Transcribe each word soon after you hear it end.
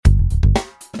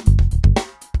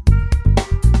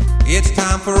It's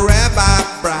time for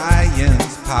Rabbi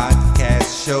Brian's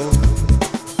podcast show.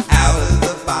 Out of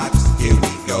the box, here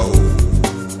we go.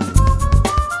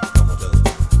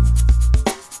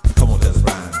 Come on, tell us,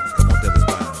 Brian. Come on, tell us,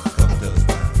 Brian. Come on, tell us,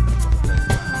 Brian.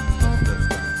 Come on, tell us,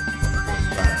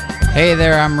 Brian. Hey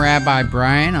there, I'm Rabbi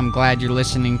Brian. I'm glad you're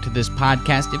listening to this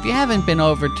podcast. If you haven't been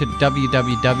over to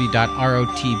www.rotb.org,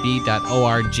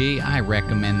 I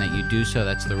recommend that you do so.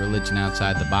 That's the Religion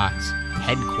Outside the Box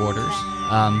headquarters.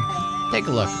 Take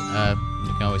a look.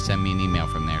 You can always send me an email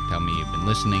from there. Tell me you've been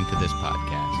listening to this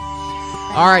podcast.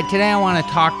 All right, today I want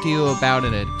to talk to you about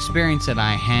an experience that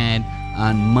I had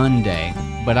on Monday,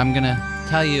 but I'm going to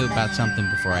tell you about something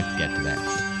before I get to that.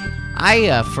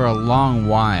 I, for a long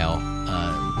while,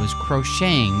 was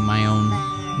crocheting my own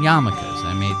yarmulkes.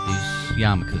 I made these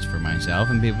yarmulkes for myself,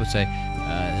 and people would say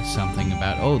something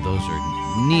about, oh, those are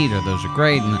neat, or those are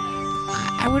great, and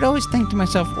I would always think to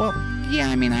myself, well, yeah,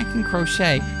 I mean, I can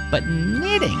crochet, but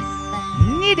knitting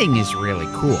is really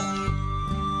cool,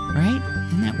 right?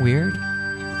 Isn't that weird?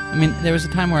 I mean, there was a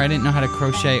time where I didn't know how to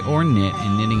crochet or knit,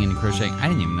 and knitting and crocheting, I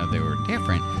didn't even know they were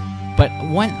different. But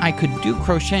when I could do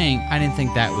crocheting, I didn't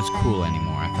think that was cool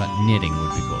anymore. I thought knitting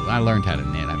would be cool. I learned how to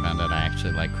knit. I found out I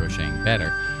actually like crocheting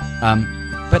better.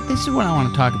 But this is what I want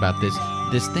to talk about,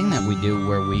 this thing that we do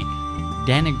where we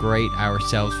denigrate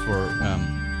ourselves for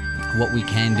what we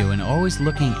can do, and always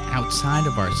looking outside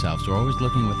of ourselves. We're always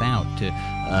looking without to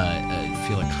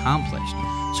feel accomplished.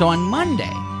 So on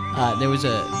Monday, there was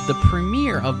the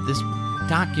premiere of this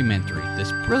documentary,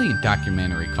 this brilliant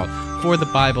documentary called For the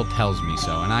Bible Tells Me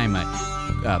So, and I'm a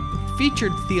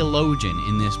featured theologian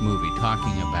in this movie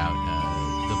talking about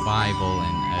the Bible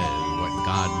and what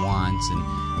God wants. And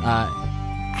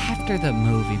after the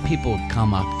movie, people would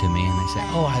come up to me and they say,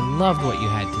 oh, I loved what you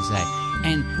had to say.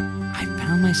 And I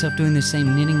found myself doing the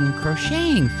same knitting and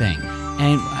crocheting thing.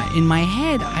 And in my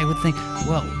head, I would think,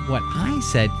 well, what I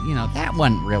said, that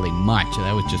wasn't really much.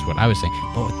 That was just what I was saying.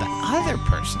 But what the other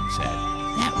person said,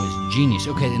 that was genius.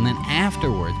 Okay, and then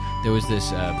afterwards, there was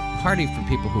this party for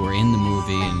people who were in the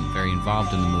movie and very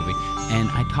involved in the movie.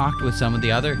 And I talked with some of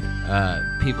the other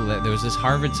people. There was this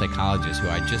Harvard psychologist who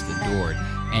I just adored.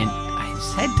 And I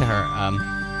said to her,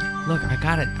 look, I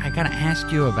gotta ask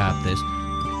you about this.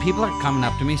 People are coming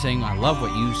up to me saying, I love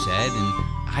what you said, and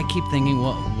I keep thinking,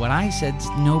 well, what I said's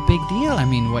no big deal. I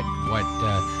mean, what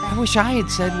I wish I had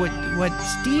said what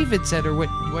Steve had said, or what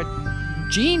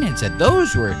Gene had said.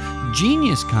 Those were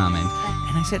genius comments.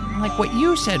 And I said, like, what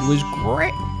you said was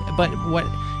great, but what?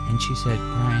 And she said,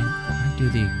 Brian, I do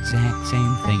the exact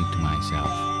same thing to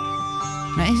myself.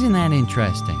 Now, isn't that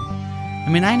interesting? I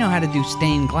mean, I know how to do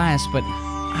stained glass, but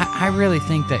I really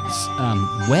think that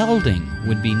welding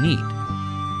would be neat.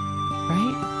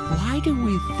 Right? Why do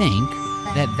we think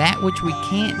that which we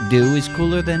can't do is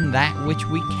cooler than that which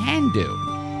we can do?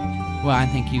 Well, I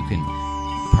think you can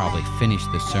probably finish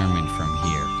the sermon from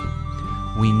here.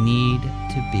 We need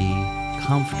to be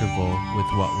comfortable with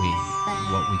what we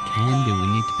can do. We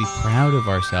need to be proud of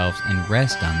ourselves and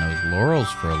rest on those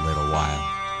laurels for a little while.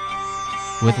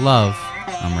 With love,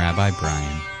 I'm Rabbi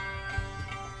Brian.